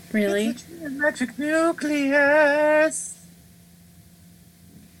Really? It's a geometric nucleus.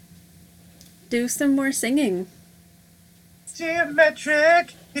 Do some more singing. It's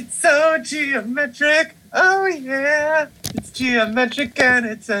geometric. It's so geometric. Oh yeah. It's geometric and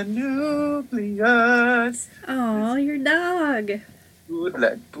it's a nucleus. Oh, your dog.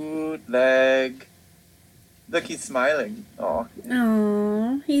 Bootleg. Look, he's smiling. Oh.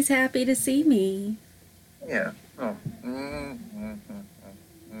 Oh, he's happy to see me. Yeah. Oh.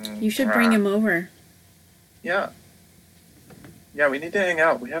 You should bring him over. Yeah. Yeah, we need to hang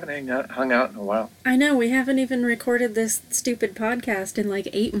out. We haven't hung out in a while. I know, we haven't even recorded this stupid podcast in like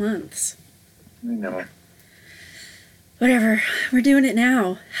 8 months. I know. Whatever, we're doing it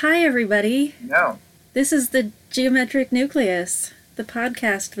now. Hi, everybody. No. This is the Geometric Nucleus, the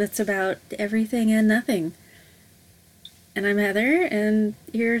podcast that's about everything and nothing. And I'm Heather, and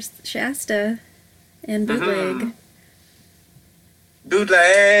here's Shasta and Bootleg.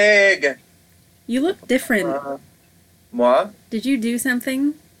 Bootleg! You look different. Moi? Did you do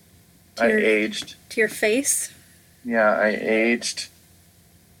something? I aged. To your face? Yeah, I aged.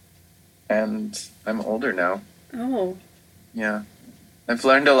 And I'm older now. Oh. Yeah. I've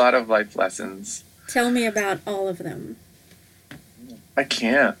learned a lot of life lessons. Tell me about all of them. I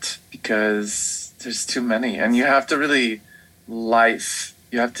can't, because there's too many. And you have to really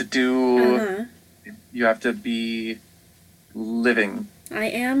you have to do, you have to be living. I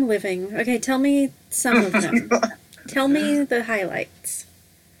am living. Okay, tell me some of them. Tell me the highlights.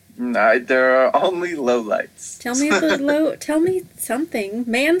 There are only lowlights. Tell me tell me something.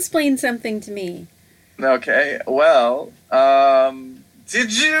 Mansplain something to me. Okay, well,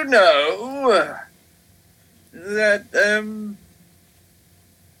 did you know that,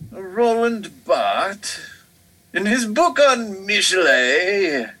 Roland Barthes, in his book on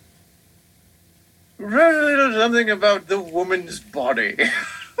Michelet, wrote a little something about the woman's body.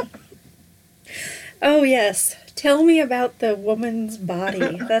 Oh, yes. Tell me about the woman's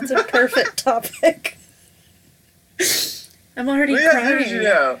body. That's a perfect topic. I'm already crying. You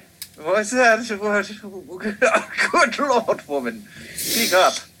know, what's that? Good Lord, woman. Speak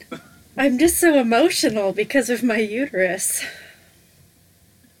up. I'm just so emotional because of my uterus.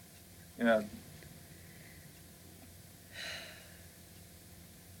 Yeah.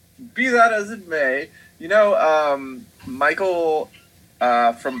 Be that as it may, you know, Michael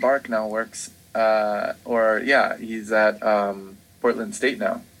from Bark now works, he's at Portland State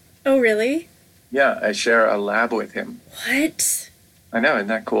now. Oh, really? Yeah, I share a lab with him. What? I know, isn't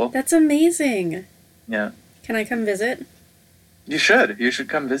that cool? That's amazing. Yeah. Can I come visit? You should. You should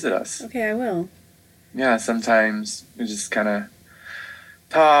come visit us. Okay, I will. Yeah, sometimes we just kind of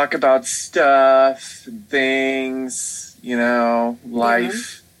talk about stuff and things, you know,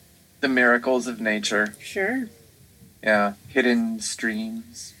 life, the miracles of nature. Sure. Yeah, hidden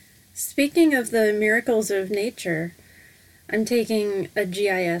streams. Speaking of the miracles of nature, I'm taking a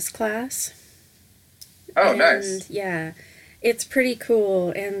GIS class. Oh, nice. Yeah, it's pretty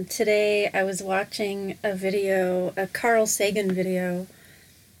cool. And today I was watching a Carl Sagan video,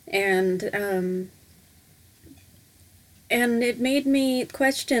 and it made me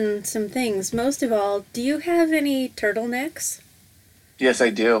question some things. Most of all, do you have any turtlenecks? Yes, I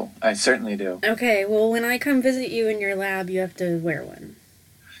do. I certainly do. Okay, well, when I come visit you in your lab, you have to wear one.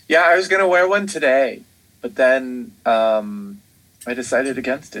 Yeah, I was going to wear one today, but then I decided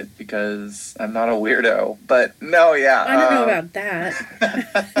against it because I'm not a weirdo. But no, yeah. I don't know about that.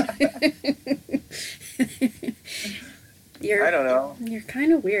 I don't know. You're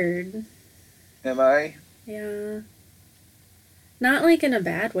kind of weird. Am I? Yeah. Not like in a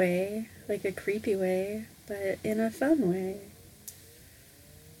bad way, like a creepy way, but in a fun way.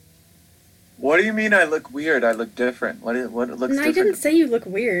 What do you mean I look weird? I look different. What looks different? I didn't say you look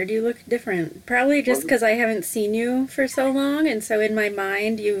weird. You look different. Probably just because I haven't seen you for so long, and so in my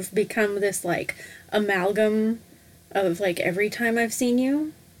mind you've become this, like, amalgam of, like, every time I've seen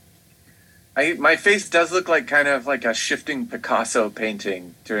you. My face does look like kind of like a shifting Picasso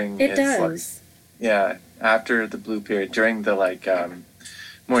painting during It does. Yeah, after the blue period, during the, like,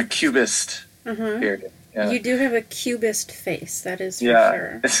 more cubist period. Yeah. You do have a cubist face, that is for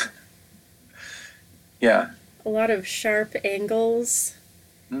sure. Yeah. A lot of sharp angles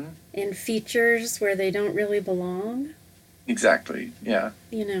and features where they don't really belong. Exactly, yeah.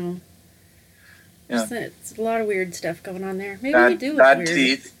 You know. Yeah. It's a lot of weird stuff going on there. Maybe you do look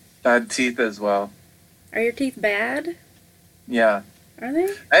weird. Bad teeth as well. Are your teeth bad? Yeah. Are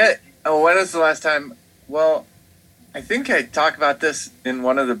they? When was the last time? Well, I think I talked about this in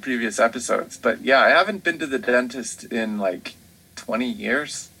one of the previous episodes, but yeah, I haven't been to the dentist in like 20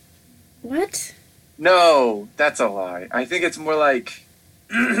 years. What? No, that's a lie. I think it's more like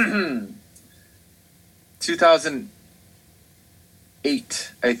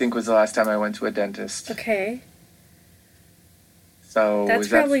 2008, I think, was the last time I went to a dentist. Okay. So that's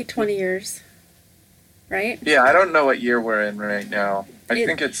probably 20 years, right? Yeah, I don't know what year we're in right now. I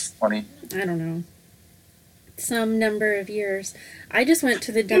think it's 20. I don't know. Some number of years. I just went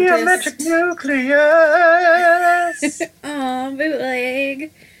to the dentist. Geometric nucleus! Aw,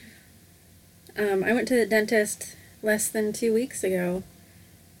 bootleg. I went to the dentist less than 2 weeks ago.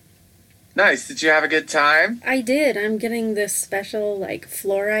 Nice. Did you have a good time? I did. I'm getting this special,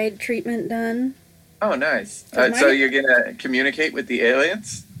 fluoride treatment done. Oh, nice. So you're going to communicate with the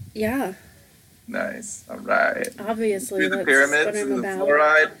aliens? Yeah. Nice. All right. Obviously, that's the pyramids what I'm and about.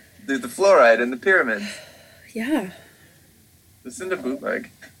 Fluoride. Do the fluoride and the pyramids. Yeah. Listen to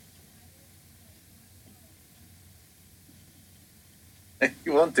Bootleg. He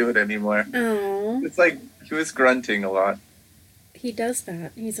won't do it anymore. Oh. It's like he was grunting a lot. He does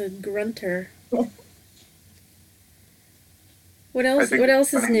that. He's a grunter. What else? What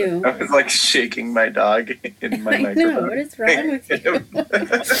else is new? I was shaking my dog in my microphone. I know. What is wrong with you?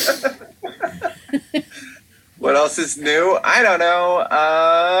 What else is new? I don't know.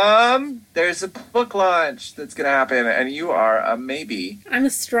 There's a book launch that's gonna happen, and you are a maybe. I'm a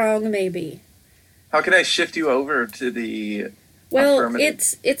strong maybe. How can I shift you over to the? Well,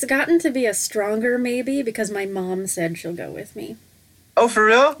 it's gotten to be a stronger maybe because my mom said she'll go with me. Oh, for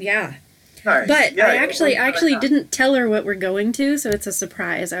real? Yeah. Nice. But yeah, I actually didn't tell her what we're going to, so it's a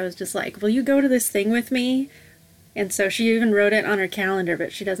surprise. I was just like, will you go to this thing with me? And so she even wrote it on her calendar,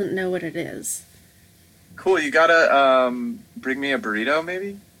 but she doesn't know what it is. Cool. You gotta bring me a burrito,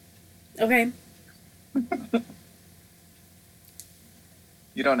 maybe? Okay.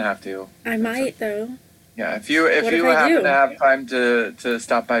 You don't have to. I might, though. Yeah, if you happen to have time to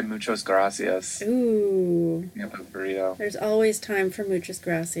stop by Muchos Gracias. Ooh. You have a burrito. There's always time for Muchas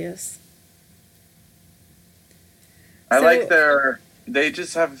Gracias. They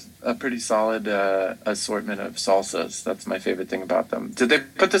just have a pretty solid assortment of salsas. That's my favorite thing about them. Did they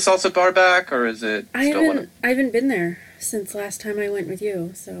put the salsa bar back, or is it I haven't been there since last time I went with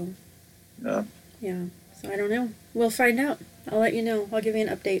you, so. No. Yeah, so I don't know. We'll find out. I'll let you know. I'll give you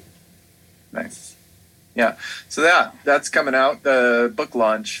an update. Nice. Yeah, so that's coming out, the book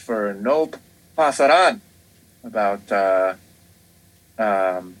launch for No Pasaran, about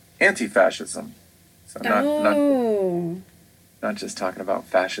anti-fascism. So not just talking about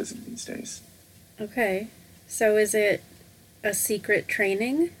fascism these days. Okay, so is it a secret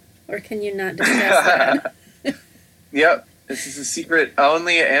training, or can you not discuss that? Yep, this is a secret.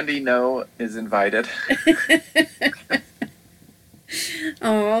 Only Andy No is invited.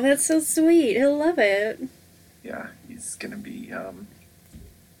 Oh, that's so sweet. He'll love it. Yeah, he's going to be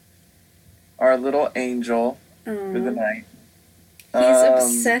our little angel for the night. He's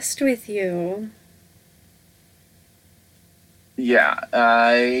obsessed with you. Yeah,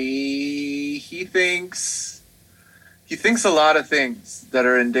 he thinks a lot of things that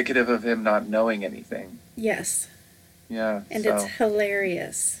are indicative of him not knowing anything. Yes. Yeah. And it's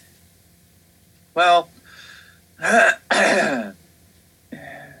hilarious. Well,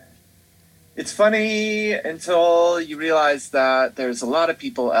 it's funny until you realize that there's a lot of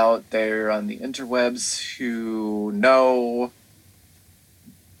people out there on the interwebs who know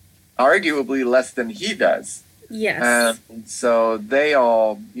arguably less than he does. Yes. And so they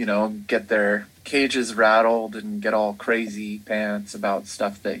all, get their cages rattled and get all crazy pants about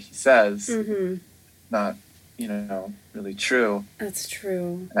stuff that he says. Mm-hmm. Not, really true. That's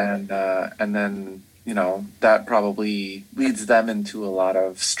true. And then, that probably leads them into a lot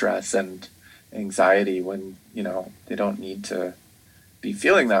of stress and anxiety when, they don't need to be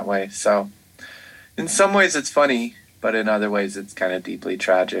feeling that way. So in some ways it's funny, but in other ways it's kind of deeply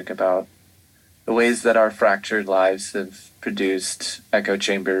tragic about the ways that our fractured lives have produced echo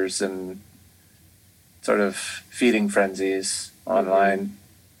chambers and sort of feeding frenzies online. Mm-hmm.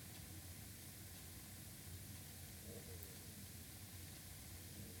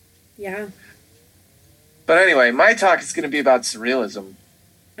 Yeah. But anyway, my talk is going to be about surrealism.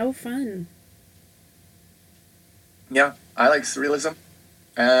 Oh, fun. Yeah, I like surrealism.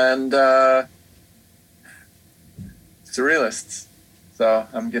 And surrealists. So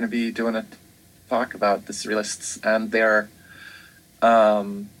I'm going to be doing a talk about the surrealists and their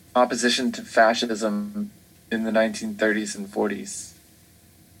opposition to fascism in the 1930s and 40s.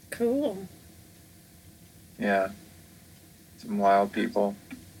 Cool. Yeah. Some wild people.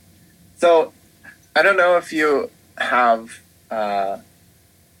 So, I don't know if you have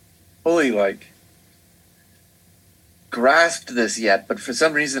fully grasped this yet, but for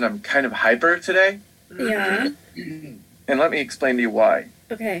some reason I'm kind of hyper today. Yeah. And let me explain to you why.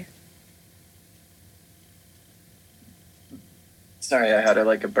 Okay. Sorry, I had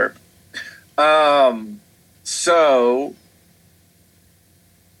a burp. So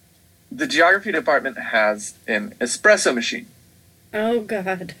the geography department has an espresso machine. Oh,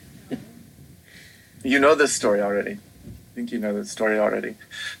 God. You know this story already. I think you know this story already.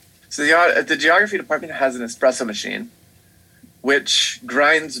 So the geography department has an espresso machine which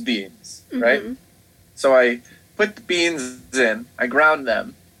grinds beans, right? Mm-hmm. So I put the beans in, I ground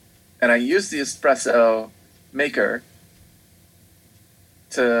them, and I use the espresso maker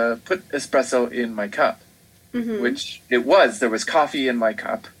to put espresso in my cup, Mm-hmm. which there was coffee in my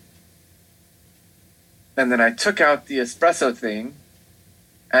cup. And then I took out the espresso thing,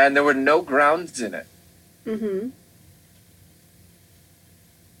 and there were no grounds in it. Mm-hmm.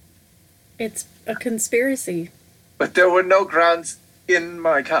 It's a conspiracy. But there were no grounds in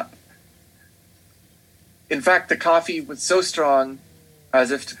my cup. In fact, the coffee was so strong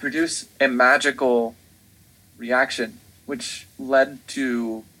as if to produce a magical reaction, which led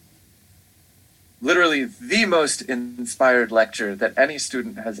to literally the most inspired lecture that any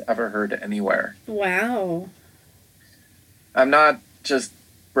student has ever heard anywhere. Wow. I'm not just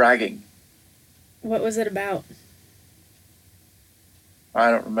bragging. What was it about? I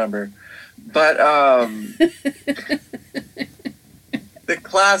don't remember. But the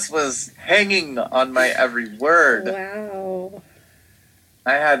class was hanging on my every word. Wow.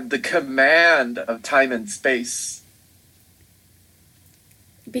 I had the command of time and space.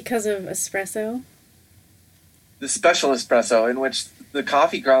 Because of espresso? The special espresso in which the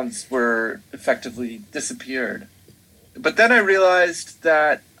coffee grounds were effectively disappeared. But then I realized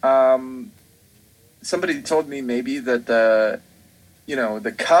that somebody told me maybe that the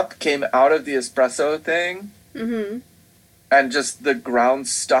cup came out of the espresso thing, Mm-hmm. and just the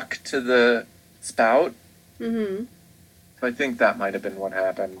grounds stuck to the spout. Mm-hmm. So I think that might have been what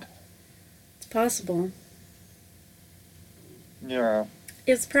happened. It's possible. Yeah.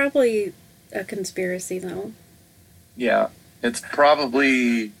 It's probably a conspiracy, though. Yeah. It's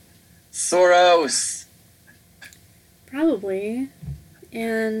probably Soros. Probably.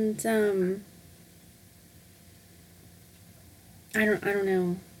 And, I don't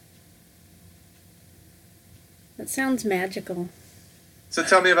know. That sounds magical. So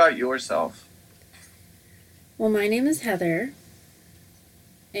tell me about yourself. Well, my name is Heather.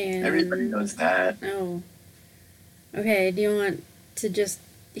 And Everybody knows that. Oh. Okay, do you want to just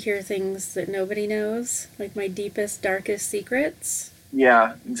hear things that nobody knows? Like my deepest, darkest secrets?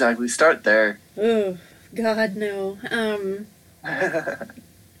 Yeah, exactly. Start there. Oh, God, no.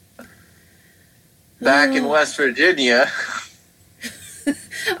 Back in West Virginia.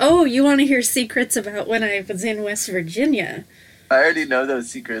 Oh, you want to hear secrets about when I was in West Virginia? I already know those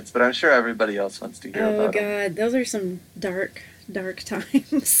secrets, but I'm sure everybody else wants to hear Oh, about them. God, those are some dark, dark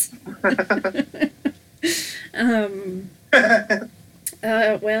times.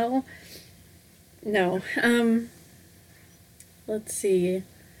 Well, no. Let's see.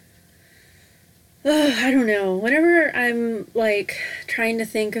 I don't know. Whenever I'm, like, trying to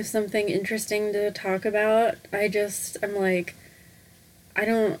think of something interesting to talk about, I'm like,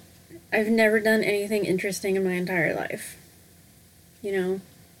 I've never done anything interesting in my entire life. You know?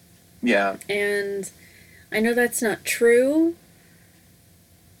 Yeah. And I know that's not true,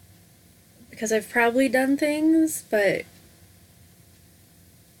 because I've probably done things, but,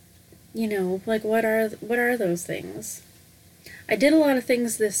 you know, like, what are those things? I did a lot of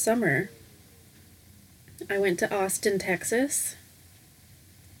things this summer. I went to Austin, Texas.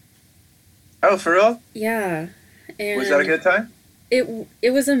 Oh, for real? Yeah. And Was that a good time? It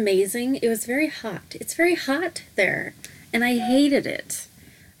was amazing. It was very hot. It's very hot there, and I hated it.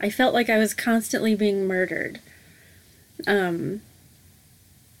 I felt like I was constantly being murdered. 'Cause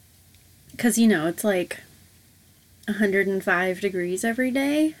it's like 105 degrees every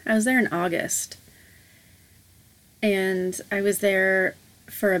day. I was there in August. And I was there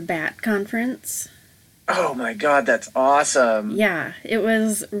for a bat conference. Oh my God, that's awesome. Yeah, it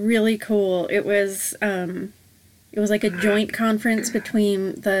was really cool. It was like a joint conference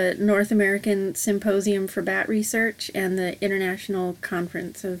between the North American Symposium for Bat Research and the International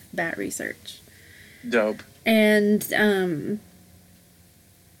Conference of Bat Research. Dope. And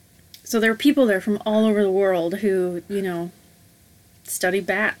so there were people there from all over the world who, study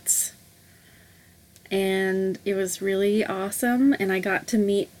bats. And it was really awesome. And I got to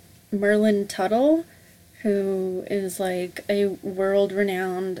meet Merlin Tuttle, who is like a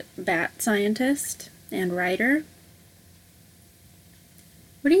world-renowned bat scientist and writer.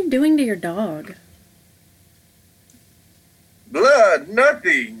 What are you doing to your dog? Blood,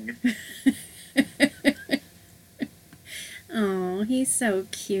 nothing. Oh, he's so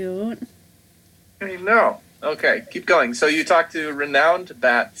cute. I know. Okay, keep going. So you talked to renowned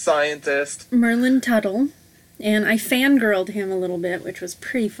bat scientist. Merlin Tuttle. And I fangirled him a little bit, which was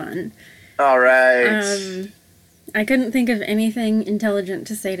pretty fun. All right. I couldn't think of anything intelligent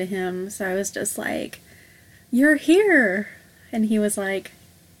to say to him, so I was just like, "You're here." And he was like,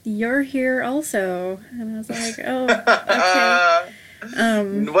 "You're here also." And I was like, "Oh, okay."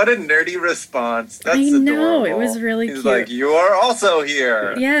 What a nerdy response. That's I know, adorable. it was really He's cute. like, "You are also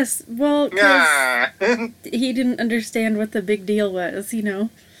here." Yes, well, 'cause Ah. he didn't understand what the big deal was, you know?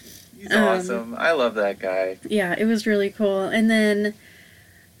 He's awesome. I love that guy. Yeah, it was really cool. And then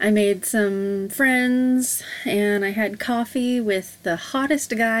I made some friends, and I had coffee with the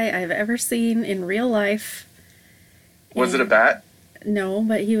hottest guy I've ever seen in real life. Was it a bat? No,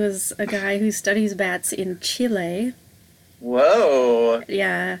 but he was a guy who studies bats in Chile. Whoa.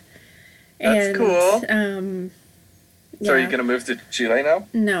 Yeah. That's cool. Yeah. So are you going to move to Chile now?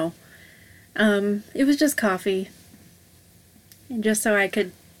 No. It was just coffee. And just so I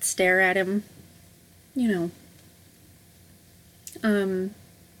could stare at him, you know.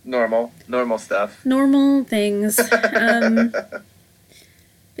 Normal stuff. Normal things. But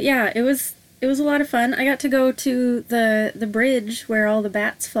yeah, it was a lot of fun. I got to go to the bridge where all the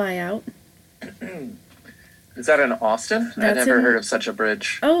bats fly out. Is that in Austin? I never heard of such a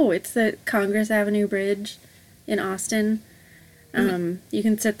bridge. Oh, it's the Congress Avenue Bridge in Austin. You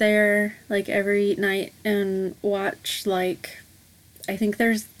can sit there like every night and watch I think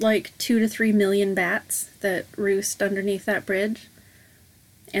there's 2 to 3 million bats that roost underneath that bridge.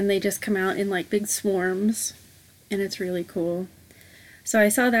 And they just come out in big swarms. And it's really cool. So I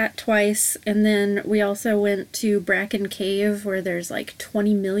saw that twice. And then we also went to Bracken Cave where there's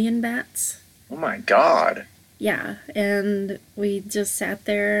 20 million bats. Oh my God. Yeah, and we just sat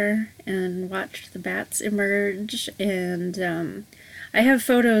there and watched the bats emerge, and I have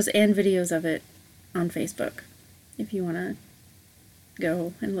photos and videos of it on Facebook, if you want to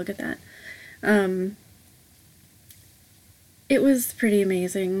go and look at that. It was pretty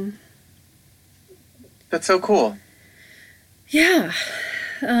amazing. That's so cool. Yeah.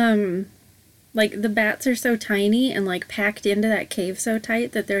 The bats are so tiny and packed into that cave so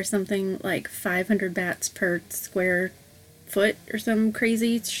tight that there's something 500 bats per square foot or some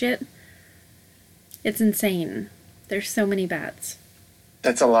crazy shit. It's insane. There's so many bats.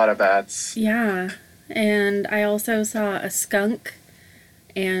 That's a lot of bats. Yeah. And I also saw a skunk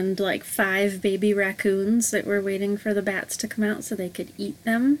and 5 baby raccoons that were waiting for the bats to come out so they could eat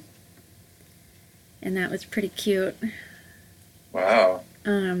them. And that was pretty cute. Wow.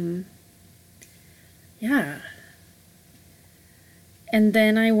 Yeah. And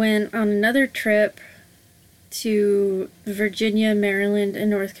then I went on another trip to Virginia, Maryland,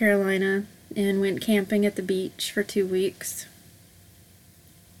 and North Carolina and went camping at the beach for 2 weeks.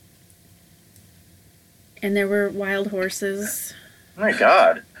 And there were wild horses. Oh my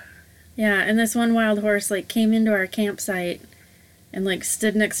God. Yeah, and this one wild horse came into our campsite and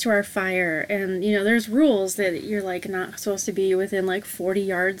stood next to our fire, and there's rules that you're not supposed to be within 40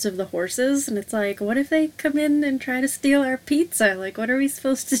 yards of the horses, and it's what if they come in and try to steal our pizza? What are we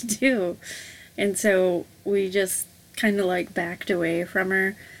supposed to do? And so we just kind of backed away from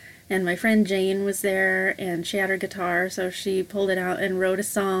her, and my friend Jane was there, and she had her guitar, so she pulled it out and wrote a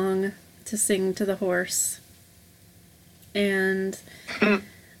song to sing to the horse. And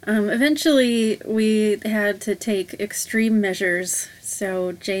eventually, we had to take extreme measures,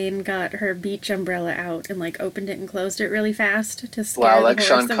 so Jane got her beach umbrella out and opened it and closed it really fast to scare the horse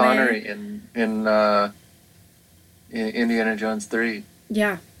Sean away. Connery in Indiana Jones 3.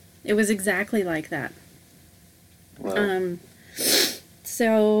 Yeah, it was exactly like that. Wow.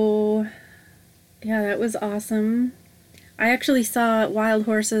 So yeah, that was awesome. I actually saw wild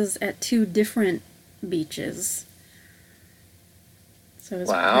horses at 2 different beaches. So it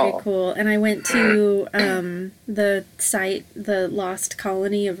was pretty cool. And I went to the site, the Lost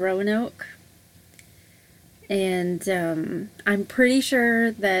Colony of Roanoke. And I'm pretty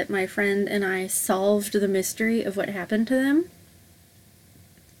sure that my friend and I solved the mystery of what happened to them.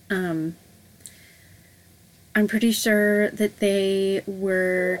 I'm pretty sure that they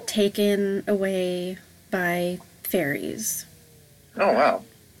were taken away by fairies. Oh, wow.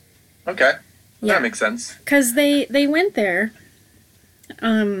 Okay. Yeah. That makes sense. Because they went there.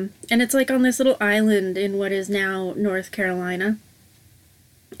 And it's on this little island in what is now North Carolina.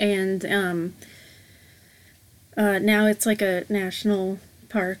 And now it's a national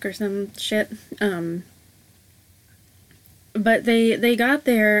park or some shit. But they got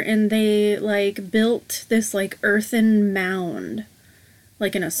there and they built this earthen mound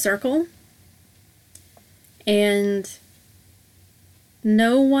in a circle. And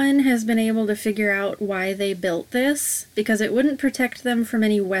no one has been able to figure out why they built this, because it wouldn't protect them from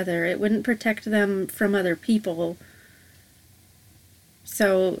any weather. It wouldn't protect them from other people.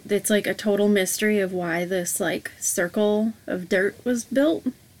 So it's like a total mystery of why this like circle of dirt was built.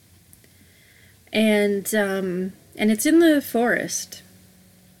 And it's in the forest.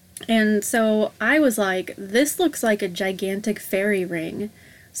 And so I was like, this looks like a gigantic fairy ring.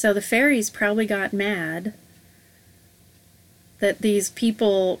 So the fairies probably got mad that these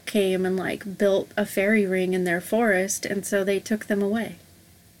people came and like built a fairy ring in their forest, and so they took them away.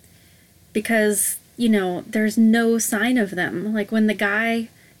 Because, you know, there's no sign of them. Like when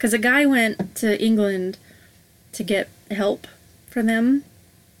because a guy went to England to get help for them,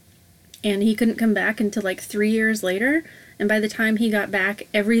 and he couldn't come back until like 3 years later, and by the time he got back,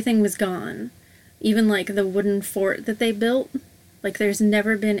 everything was gone. Even like the wooden fort that they built, like there's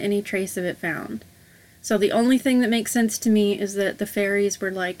never been any trace of it found. So the only thing that makes sense to me is that the fairies were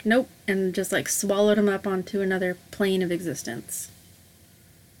like, nope, and just like swallowed them up onto another plane of existence.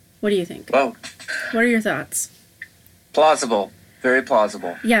 What do you think? Well, what are your thoughts? Plausible. Very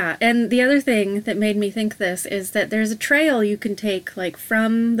plausible. Yeah, and the other thing that made me think this is that there's a trail you can take like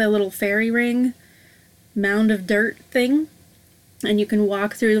from the little fairy ring mound of dirt thing, and you can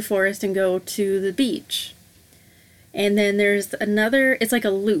walk through the forest and go to the beach. And then there's another, it's like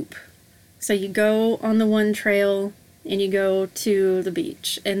a loop. So you go on the one trail and you go to the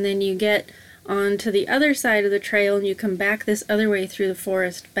beach, and then you get onto the other side of the trail and you come back this other way through the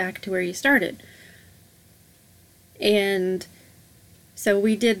forest back to where you started. And so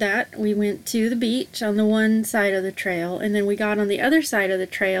we did that. We went to the beach on the one side of the trail, and then we got on the other side of the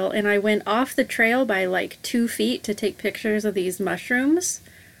trail, and I went off the trail by like 2 feet to take pictures of these mushrooms.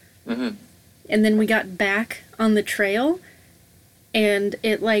 Mm-hmm. And then we got back on the trail, and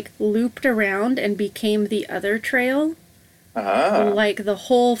it like looped around and became the other trail. Like the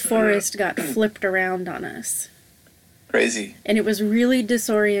whole forest got flipped around on us. Crazy. And it was really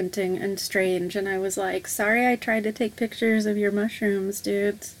disorienting and strange, and I was like, sorry I tried to take pictures of your mushrooms,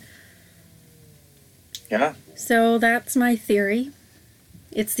 dudes. Yeah. So that's my theory.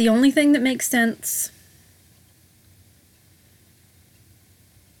 It's the only thing that makes sense.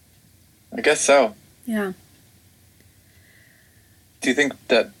 I guess so. Yeah. Do you think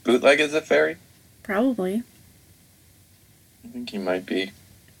that Bootleg is a fairy? Probably. I think he might be.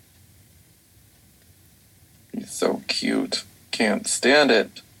 He's so cute. Can't stand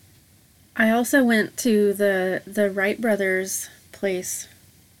it. I also went to the Wright brothers' place.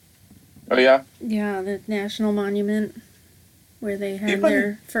 Oh, yeah? Yeah, the National Monument, where they had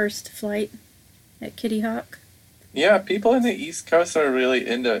their first flight at Kitty Hawk. Yeah, people in the East Coast are really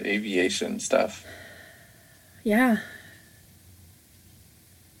into aviation stuff. Yeah.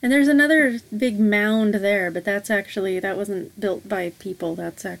 And there's another big mound there, but that wasn't built by people.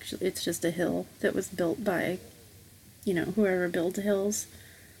 It's just a hill that was built by, you know, whoever builds hills.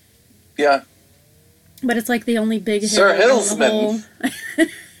 Yeah. But it's like the only big hill. Sir Hillsman.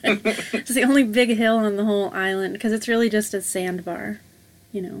 It's the only big hill on the whole island, because it's really just a sandbar,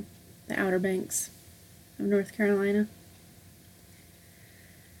 you know, the Outer Banks of North Carolina.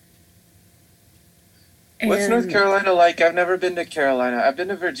 What's North Carolina like? I've never been to Carolina. I've been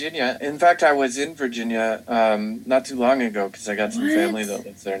to Virginia. In fact, I was in Virginia not too long ago because I got some family that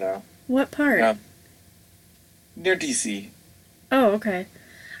lives there now. What part? Yeah. Near D.C. Oh, okay.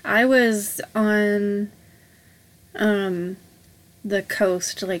 I was on the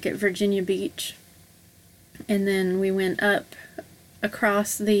coast, like at Virginia Beach. And then we went up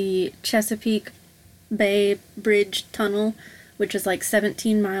across the Chesapeake Bay Bridge Tunnel, which is like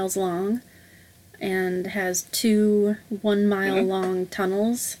 17 miles long and has 2 1-mile-long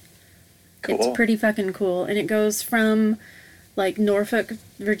tunnels. Cool. It's pretty fucking cool. And it goes from like Norfolk,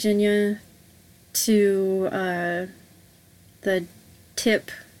 Virginia to the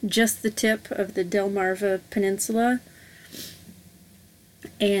tip of the Delmarva Peninsula.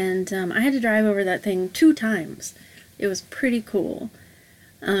 And I had to drive over that thing 2 times. It was pretty cool.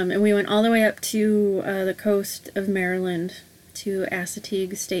 And we went all the way up to the coast of Maryland to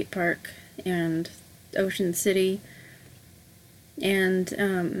Assateague State Park and Ocean City.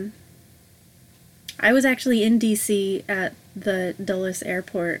 And I was actually in D.C. at the Dulles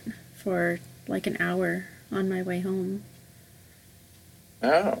Airport for like an hour on my way home.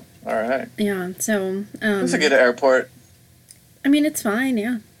 Oh, all right. Yeah, so... it's a good airport. I mean, it's fine,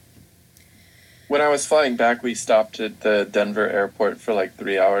 yeah. When I was flying back, we stopped at the Denver airport for like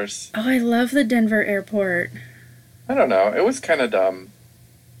 3 hours. Oh, I love the Denver airport. I don't know. It was kind of dumb.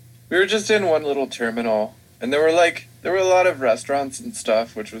 We were just in one little terminal, and there were a lot of restaurants and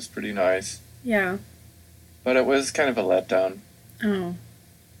stuff, which was pretty nice. Yeah. But it was kind of a letdown. Oh,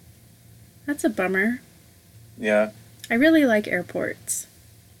 that's a bummer. Yeah. I really like airports.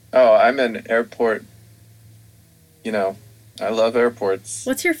 Oh, I'm an airport, you know, I love airports.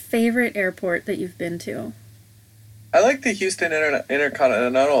 What's your favorite airport that you've been to? I like the Houston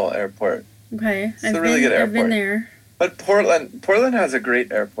Intercontinental Airport. Okay, It's a really good I've been airport. there. But Portland has a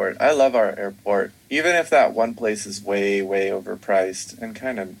great airport. I love our airport, even if that one place is way, way overpriced and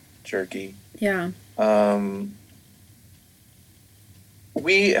kind of jerky. Yeah. Um,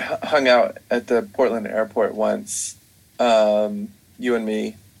 we hung out at the Portland airport once, you and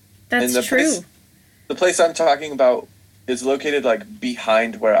me. That's And true. the place I'm talking about is located like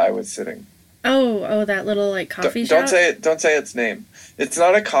behind where I was sitting. Oh, that little like coffee Don't shop? say it. Don't say its name. It's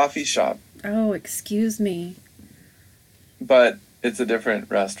not a coffee shop, Oh, excuse me. but it's a different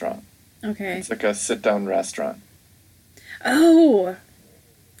restaurant. Okay. It's like a sit-down restaurant. Oh,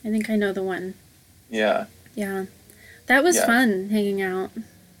 I think I know the one. Yeah. Yeah. That was Yeah. fun hanging out.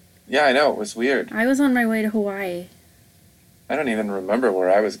 Yeah, I know. It was weird. I was on my way to Hawaii. I don't even remember where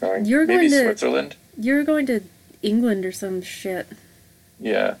I was going. You're Maybe going to- Switzerland? You were going to England or some shit.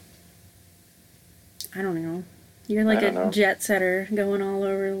 Yeah. I don't know. You're I like don't a know. jet setter going all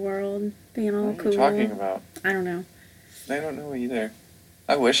over the world, being all What are cool. you talking about? I don't know. I don't know either.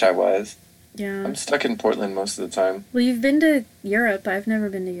 I wish I was. Yeah. I'm stuck in Portland most of the time. Well, you've been to Europe. I've never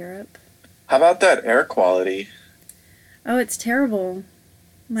been to Europe. How about that air quality? Oh, it's terrible.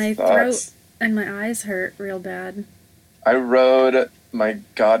 My Thoughts? throat and my eyes hurt real bad. I rode my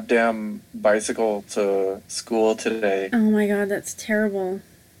goddamn bicycle to school today, Oh my god, that's terrible.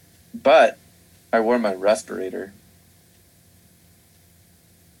 but I wore my respirator.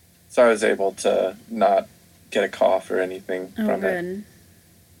 So I was able to not get a cough or anything Oh, from it. good.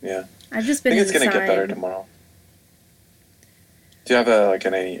 Yeah. I've just I been think it's inside. gonna get better tomorrow. Do you have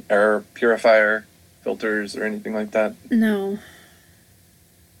any air purifier filters or anything like that? No,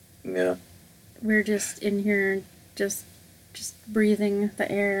 Yeah. we're just in here, just breathing the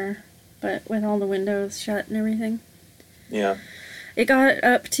air, but with all the windows shut and everything. Yeah. It got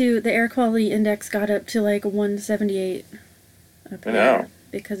up to, the air quality index got up to like 178 up I here know.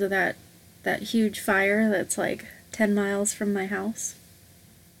 because of that huge fire that's like 10 miles from my house.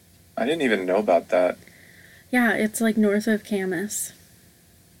 I didn't even know about that. Yeah, it's like north of Camas.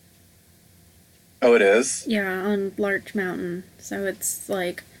 Oh, it is? Yeah, on Larch Mountain. So it's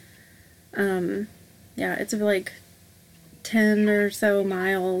like, yeah, it's like 10 or so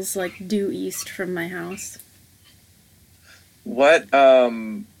miles like due east from my house. What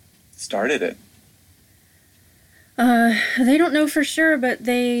started it? They don't know for sure, but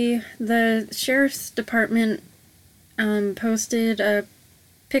the sheriff's department posted a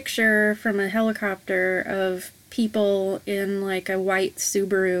picture from a helicopter of people in like a white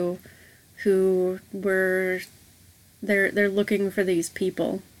Subaru who were they're looking for these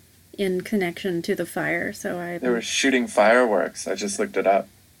people in connection to the fire. So They were shooting fireworks. I just looked it up.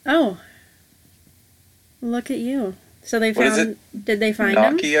 Oh, look at you. So they What is found. Did they find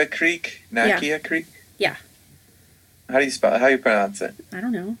them? Nakia Creek? Nakia Creek? Yeah. How do you pronounce it? I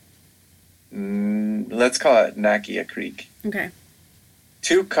don't know. Let's call it Nakia Creek. Okay.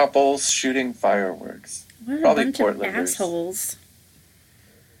 2 couples shooting fireworks. What a Probably bunch of Portlanders. assholes.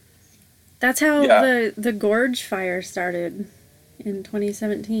 That's how Yeah. the Gorge fire started in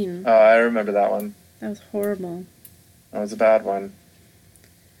 2017. Oh, I remember that one. That was horrible. That was a bad one.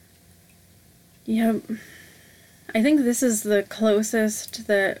 Yep. I think this is the closest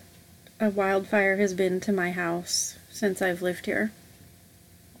that a wildfire has been to my house since I've lived here.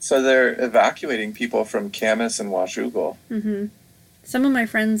 So they're evacuating people from Camas and Washougal. Mm-hmm. Some of my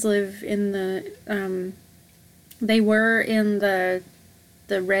friends live in they were in the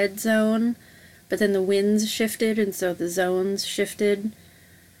red zone, but then the winds shifted, and so the zones shifted.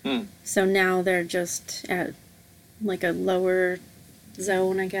 So now they're just at like a lower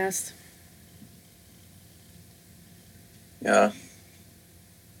zone, I guess. Yeah.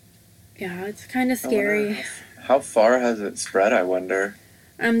 Yeah, it's kind of I wonder scary. How far has it spread, I wonder?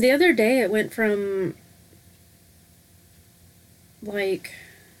 The other day it went from like,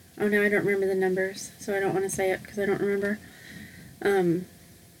 oh no, I don't remember the numbers, so I don't want to say it because I don't remember.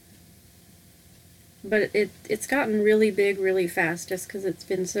 But it's gotten really big really fast just because it's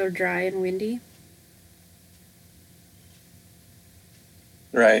been so dry and windy.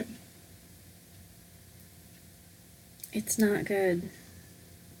 Right. It's not good.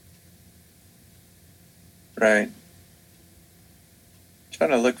 Right. Trying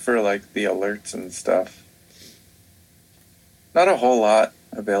to look for like the alerts and stuff. Not a whole lot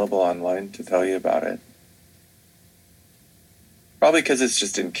available online to tell you about it. Probably because it's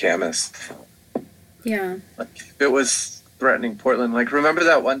just in Camas. Yeah. Like if it was threatening Portland. Like, remember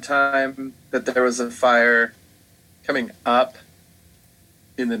that one time that there was a fire coming up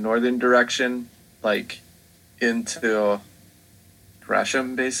in the northern direction, like into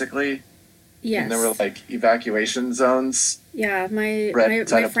Gresham, basically? Yes. And there were like evacuation zones. Yeah, my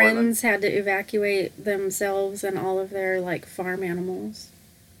friends had to evacuate themselves and all of their like farm animals.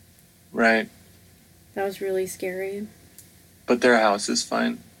 Right. That was really scary. But their house is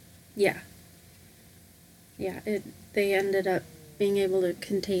fine. Yeah. Yeah, they ended up being able to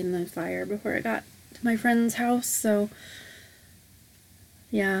contain the fire before it got to my friend's house, so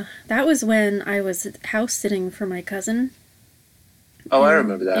yeah, that was when I was house sitting for my cousin. Oh, I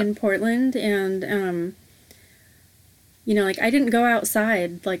remember that. In Portland, and you know, like I didn't go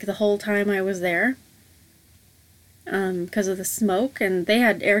outside like the whole time I was there because of the smoke, and they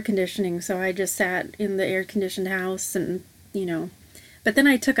had air conditioning, so I just sat in the air conditioned house, and you know, but then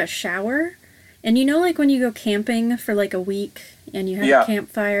I took a shower. And you know, like when you go camping for like a week and you have a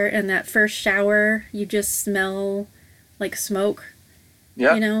campfire and that first shower, you just smell like smoke?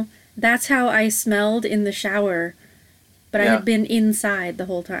 Yeah. You know, that's how I smelled in the shower, but I had been inside the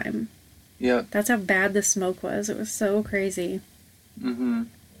whole time. Yeah. That's how bad the smoke was. It was so crazy. Mm-hmm.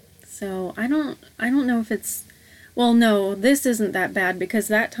 So I don't know if it's, well, no, this isn't that bad because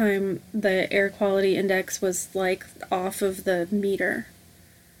that time the air quality index was like off of the meter.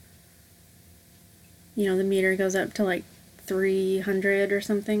 You know, the meter goes up to like 300 or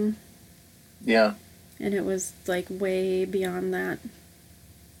something. Yeah. And it was like way beyond that.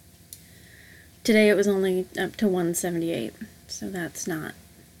 Today it was only up to 178, so that's not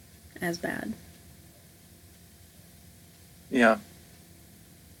as bad. Yeah.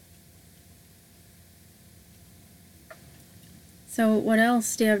 So what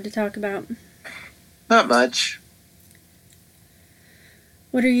else do you have to talk about? Not much.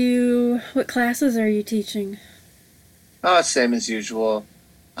 What classes are you teaching? Oh, same as usual.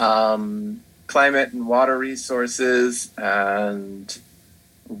 Climate and water resources and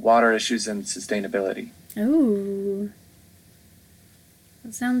water issues and sustainability. Oh,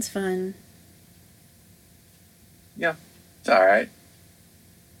 that sounds fun. Yeah, it's all right.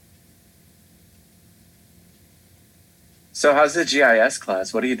 So how's the GIS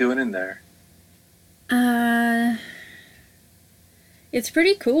class? What are you doing in there? It's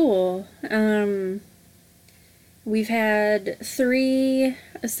pretty cool. We've had 3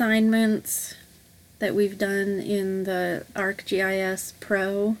 assignments that we've done in the ArcGIS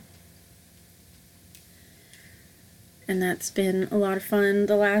Pro. And that's been a lot of fun.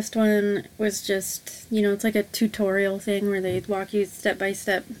 The last one was just, you know, it's like a tutorial thing where they walk you step by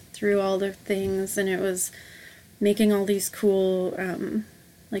step through all the things, and it was making all these cool,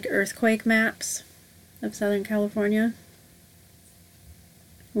 like earthquake maps of Southern California.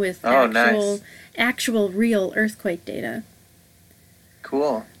 With actual real earthquake data.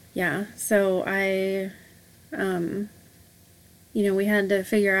 Cool. Yeah, so I, you know, we had to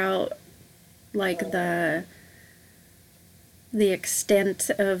figure out like the extent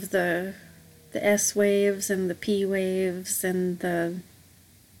of the S waves and the P waves and the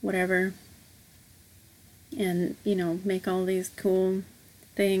whatever, and you know, make all these cool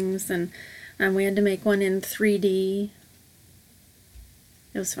things, and we had to make one in 3D.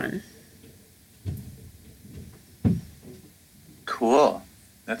 It was fun. Cool.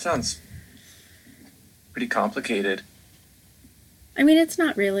 That sounds pretty complicated. I mean, it's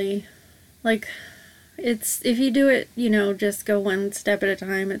not really. Like, it's, if you do it, you know, just go one step at a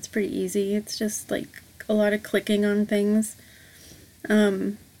time, it's pretty easy. It's just, like, a lot of clicking on things.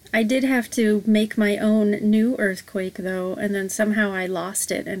 I did have to make my own new earthquake, though, and then somehow I lost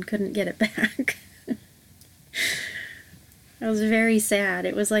it and couldn't get it back. I was very sad.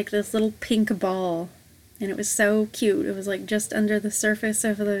 It was like this little pink ball, and it was so cute. It was like just under the surface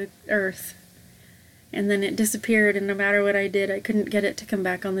of the earth, and then it disappeared, and no matter what I did, I couldn't get it to come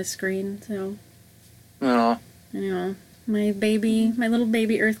back on the screen, so... Oh. You know, my little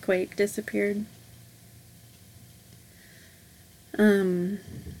baby earthquake disappeared.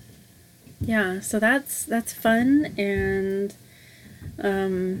 Yeah, so that's fun, and,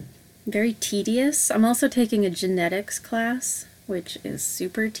 very tedious. I'm also taking a genetics class, which is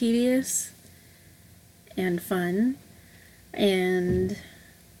super tedious and fun, and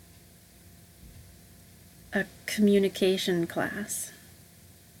a communication class.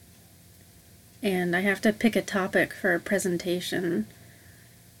 And I have to pick a topic for a presentation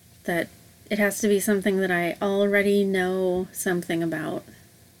that it has to be something that I already know something about.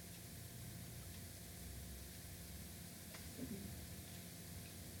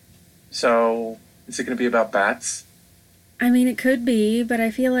 So, is it going to be about bats? I mean, it could be, but I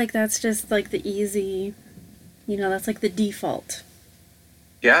feel like that's just like the easy You know, that's like the default.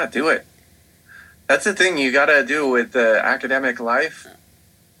 Yeah, do it. That's the thing you gotta do with the academic life.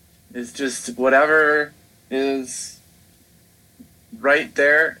 Is just whatever is right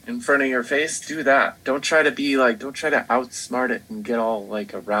there in front of your face, do that. Don't try to outsmart it and get all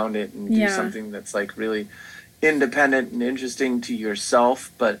like around it and do something that's like really independent and interesting to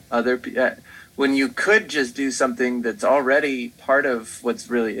yourself, but when you could just do something that's already part of what's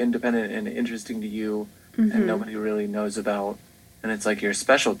really independent and interesting to you and nobody really knows about, and it's like your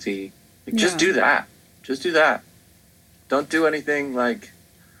specialty, like, just do that. Just do that. Don't do anything like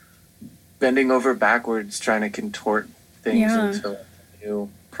bending over backwards trying to contort things into a new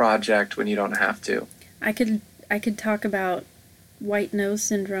project when you don't have to. I could talk about white nose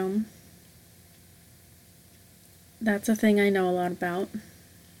syndrome. That's a thing I know a lot about.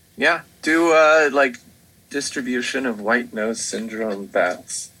 Yeah, do like distribution of white nose syndrome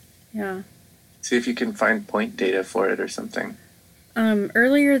bats. Yeah. See if you can find point data for it or something.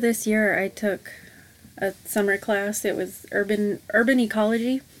 Earlier this year I took a summer class. It was urban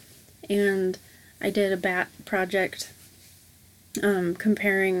ecology, and I did a bat project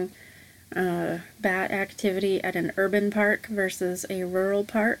comparing bat activity at an urban park versus a rural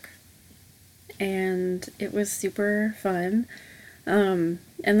park. And it was super fun. And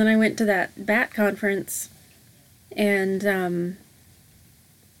then I went to that bat conference, and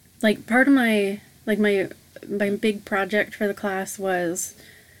like part of my big project for the class was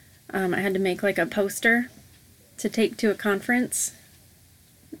I had to make like a poster to take to a conference.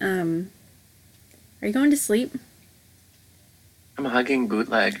 Are you going to sleep? I'm hugging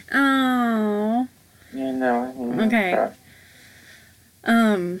Bootleg. Oh. You know. Okay.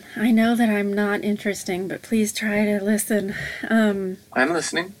 I know that I'm not interesting, but please try to listen. I'm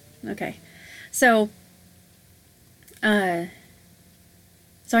listening. Okay. So I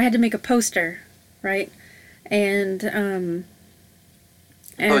had to make a poster, right? And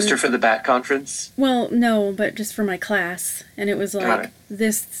poster for the bat conference? Well, no, but just for my class. And it was like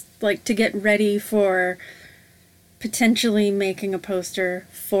this, like to get ready for potentially making a poster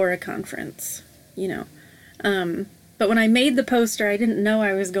for a conference, you know. But when I made the poster, I didn't know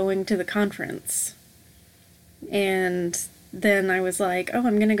I was going to the conference. And then I was like, oh,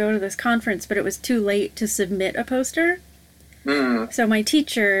 I'm going to go to this conference, but it was too late to submit a poster. So my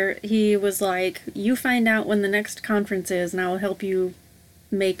teacher, he was like, you find out when the next conference is, and I'll help you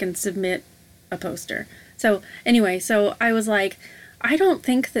make and submit a poster. So anyway, so I was like, I don't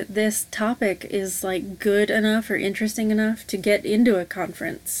think that this topic is like good enough or interesting enough to get into a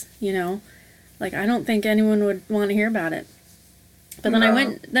conference, you know? Like, I don't think anyone would want to hear about it. But then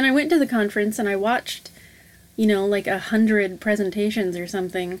I went to the conference and I watched, you know, like 100 presentations or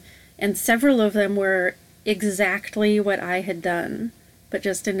something, and several of them were exactly what I had done, but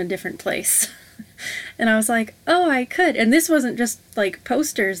just in a different place. And I was like, oh, I could. And this wasn't just like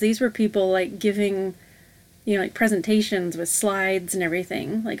posters. These were people like giving, you know, like presentations with slides and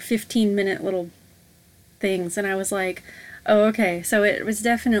everything, like 15-minute little things. And I was like, oh, okay. So it was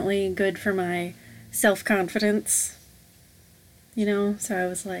definitely good for my self-confidence, you know? So I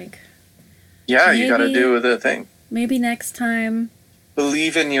was like, yeah, you gotta do the thing. Maybe next time,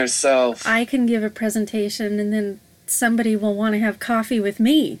 believe in yourself. I can give a presentation and then somebody will want to have coffee with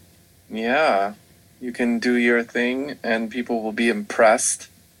me. Yeah. You can do your thing and people will be impressed.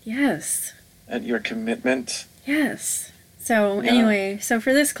 Yes. At your commitment. Yes. So anyway, so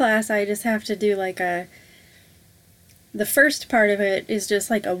for this class I just have to do like the first part of it is just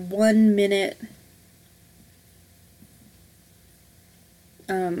like a 1-minute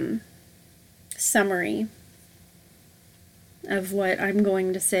summary of what I'm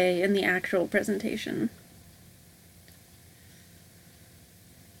going to say in the actual presentation.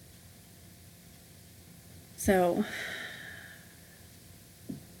 So.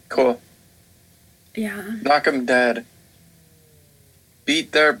 Cool. Yeah. Knock 'em dead.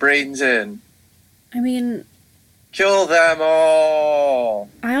 Beat their brains in. I mean, kill them all.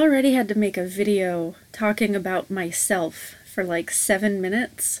 I already had to make a video talking about myself for like 7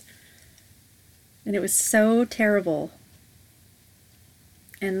 minutes. And it was so terrible.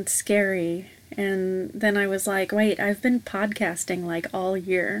 And scary. And then I was like, wait, I've been podcasting like all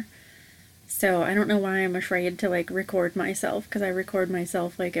year. So I don't know why I'm afraid to like record myself, because I record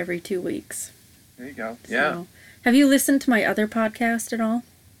myself like every 2 weeks. There you go. Yeah. So, have you listened to my other podcast at all?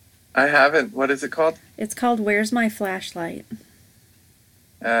 I haven't. What is it called? It's called Where's My Flashlight?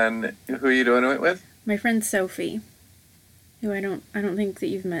 And who are you doing it with? My friend Sophie. Who I don't think that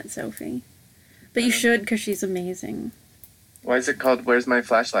you've met Sophie. But you should, because she's amazing. Why is it called Where's My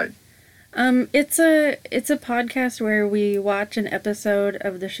Flashlight? It's a podcast where we watch an episode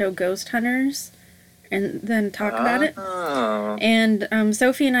of the show Ghost Hunters, and then talk about it. Oh. And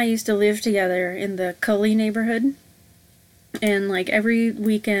Sophie and I used to live together in the Cully neighborhood. And, like, every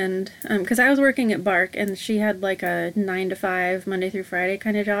weekend, because I was working at Bark, and she had, like, a 9 to 5, Monday through Friday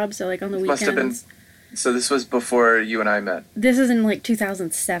kind of job, so, like, on the weekends. Must have been, so this was before you and I met. This is in, like,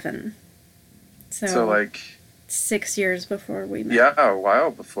 2007. So like... 6 years before we met. Yeah, a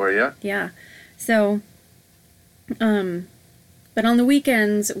while before, yeah. Yeah. So, but on the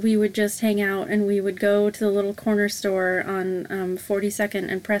weekends, we would just hang out, and we would go to the little corner store on 42nd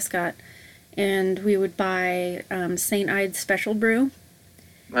and Prescott, and we would buy St. Ides Special Brew.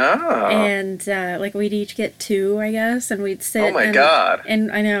 Oh. And, like, we'd each get 2, I guess, and we'd sit. Oh, my God.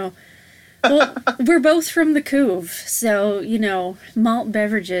 And I know. Well, we're both from the Couve, so, you know, malt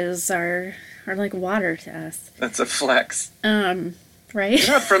beverages are like water to us. That's a flex. Right? You're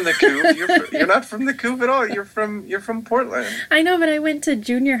not from the Couve. You're not from the Couve at all. You're from Portland. I know, but I went to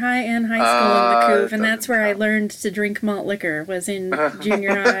junior high and high school in the Couve, and that's where I learned to drink malt liquor, was in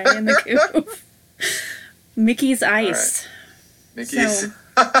junior high in the Couve. Mickey's Ice. Right. Mickey's. So.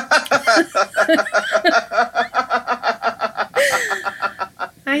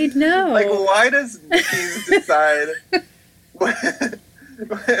 I know. Like, why does Mickey's decide...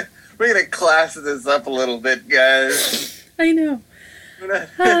 We're going to class this up a little bit, guys. I know.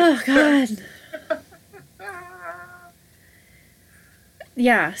 Oh, God.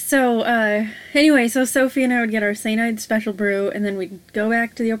 Yeah, so, anyway, so Sophie and I would get our St. Ides Special Brew, and then we'd go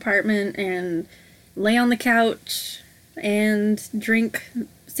back to the apartment and lay on the couch and drink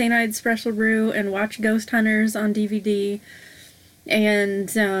St. Ides Special Brew and watch Ghost Hunters on DVD. And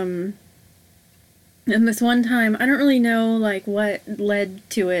this one time, I don't really know, like, what led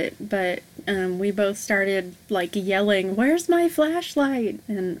to it, but we both started, like, yelling, "Where's my flashlight?"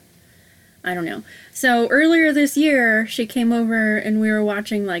 And I don't know. So earlier this year, she came over and we were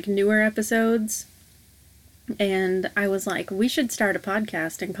watching, like, newer episodes, and I was like, we should start a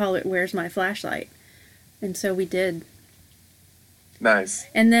podcast and call it "Where's My Flashlight?" And so we did. Nice.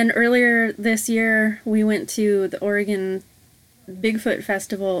 And then earlier this year, we went to the Oregon Bigfoot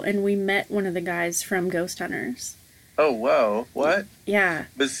Festival, and we met one of the guys from Ghost Hunters. Oh, whoa. What? Yeah.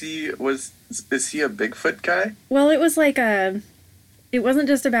 Is he a Bigfoot guy? Well, it was like it wasn't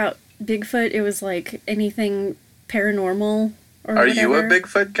just about Bigfoot, it was like anything paranormal or Are whatever. you a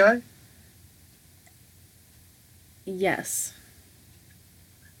Bigfoot guy? Yes.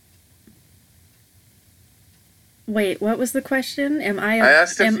 Wait, what was the question? I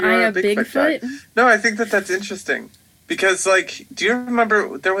asked if you were a Bigfoot guy. No, I think that's interesting. Because, like, do you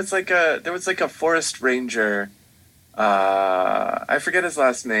remember there was like a forest ranger, I forget his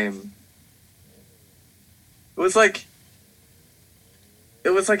last name. It was like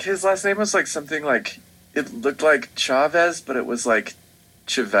his last name was like something like, it looked like Chavez, but it was like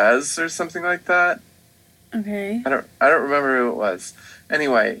Chavez or something like that. Okay. I don't remember who it was.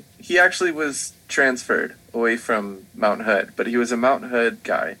 Anyway, he actually was transferred away from Mount Hood, but he was a Mount Hood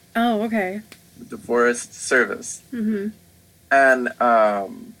guy. Oh, okay. With the Forest Service. Mm-hmm. And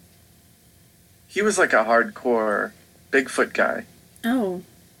he was like a hardcore Bigfoot guy. Oh.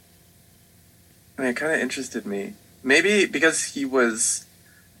 I mean, it kind of interested me. Maybe because he was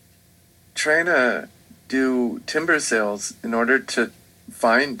trying to do timber sales in order to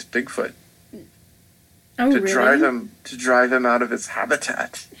find Bigfoot. Oh, really? To drive him out of his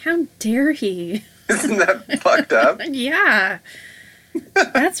habitat. How dare he? Isn't that fucked up? Yeah.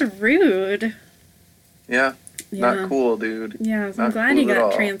 That's rude. Yeah. Not cool, dude. Yeah, so I'm Not glad cool he at got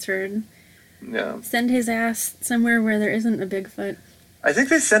all. transferred. Yeah. Send his ass somewhere where there isn't a Bigfoot. I think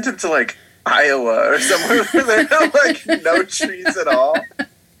they sent him to, like, Iowa or somewhere where there are, like, no trees at all.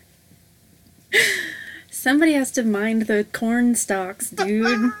 Somebody has to mind the corn stalks,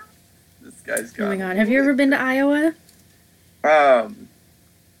 dude. This guy's got... Oh my god, have you ever been to Iowa?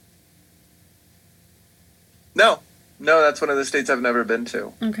 No. No, that's one of the states I've never been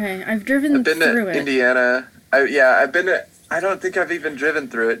to. Okay, I've driven through it. I've been to Indiana. I've been to... I don't think I've even driven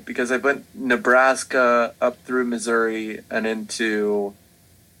through it because I went Nebraska up through Missouri and into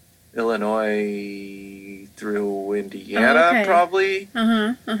Illinois through Indiana, probably.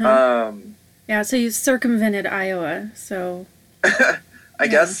 Yeah, so you circumvented Iowa, so... I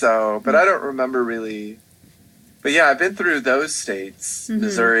guess so, but I don't remember really. But yeah, I've been through those states. Mm-hmm.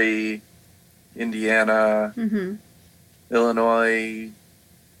 Missouri, Indiana, Illinois,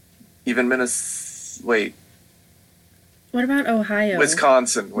 even Minnesota. Wait. What about Ohio?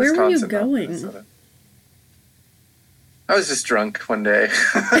 Wisconsin. Where were you going? Minnesota. I was just drunk one day.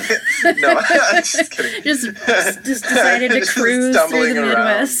 No, I'm just kidding. Just decided to cruise through the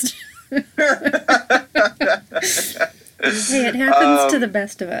Midwest. Hey, it happens to the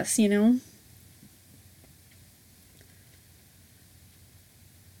best of us, you know?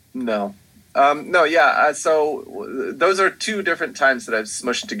 No. No, yeah. So those are two different times that I've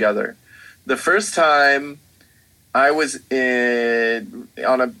smushed together. The first time I was on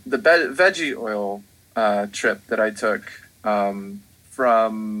the veggie oil trip that I took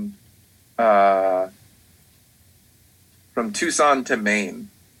from uh, Tucson to Maine.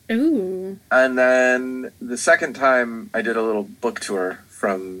 Ooh. And then the second time I did a little book tour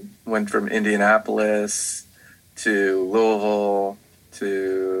went from Indianapolis to Louisville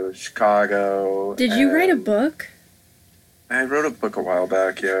to Chicago. Did you write a book? I wrote a book a while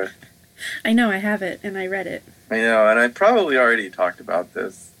back, yeah. I know, I have it, and I read it. I know, and I probably already talked about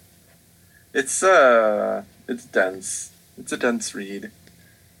this. It's dense. It's a dense read.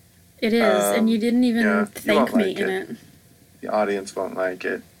 It is, and you didn't even thank me in it. The audience won't like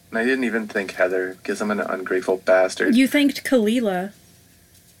it. And I didn't even thank Heather, because I'm an ungrateful bastard. You thanked Kalila.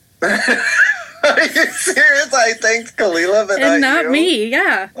 Are you serious? I thanked Kalila, but not me,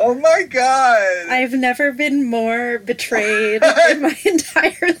 yeah. Oh my god! I've never been more betrayed in my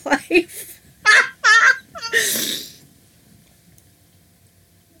entire life.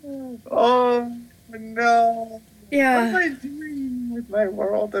 Oh no. Yeah. What am I doing with my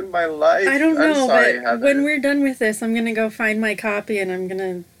world and my life? I don't know, I'm sorry, but Heather. when we're done with this, I'm going to go find my copy and I'm going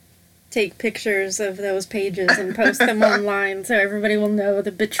to take pictures of those pages and post them online so everybody will know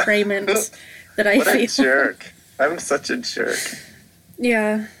the betrayment that I feel. What a jerk. I'm such a jerk.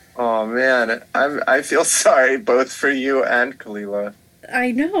 Yeah. Oh man, I feel sorry both for you and Kalila.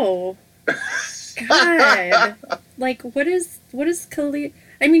 I know. God. Like, what is Kalila?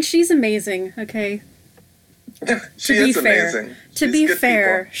 I mean, she's amazing, okay? She is amazing. To be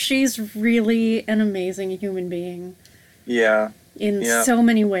fair, she's really an amazing human being. Yeah. In so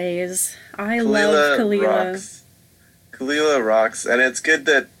many ways. I love Kalila. Rocks. Kalila rocks, and it's good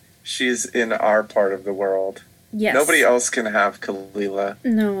that she's in our part of the world. Yes. Nobody else can have Kalila.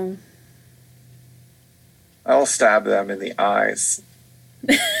 No. I'll stab them in the eyes.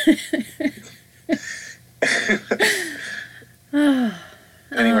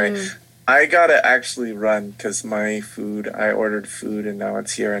 Anyway, I gotta actually run because I ordered food and now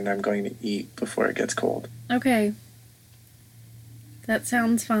it's here and I'm going to eat before it gets cold. Okay. That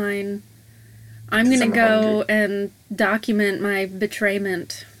sounds fine. I'm gonna go and document my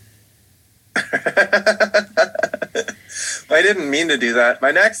betrayment. I didn't mean to do that.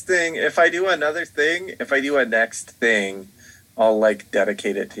 My next thing, if I do a next thing, I'll like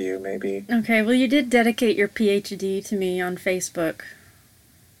dedicate it to you maybe. Okay, well you did dedicate your PhD to me on Facebook.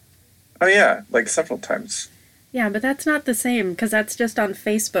 Oh yeah, like several times. Yeah, but that's not the same because that's just on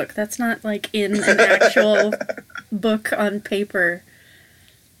Facebook. That's not like in an actual book on paper.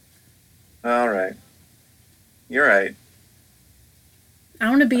 All right. You're right. I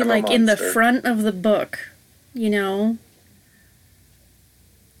want to be like in the front of the book, you know?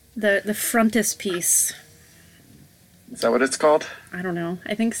 The frontispiece. Is that what it's called? I don't know.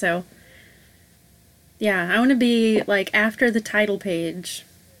 I think so. Yeah, I want to be like after the title page.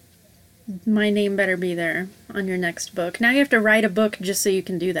 My name better be there on your next book. Now you have to write a book just so you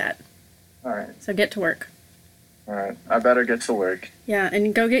can do that. All right. So get to work. All right. I better get to work. Yeah,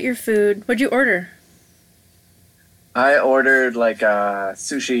 and go get your food. What'd you order? I ordered like a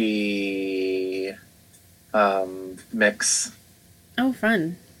sushi mix. Oh,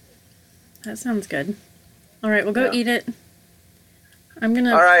 fun. That sounds good. All right, well, go eat it. I'm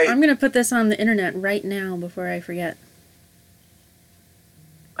gonna put this on the internet right now before I forget.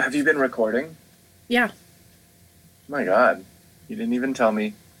 Have you been recording? Yeah. Oh my God. You didn't even tell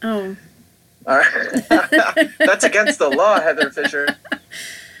me. Oh. All right. That's against the law, Heather Fisher.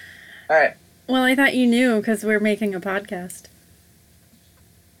 All right. Well, I thought you knew because we're making a podcast.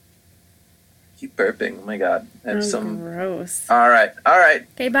 Keep burping. Oh my God. Gross. All right.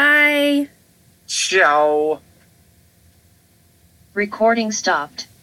 Okay, bye. Ciao. Recording stopped.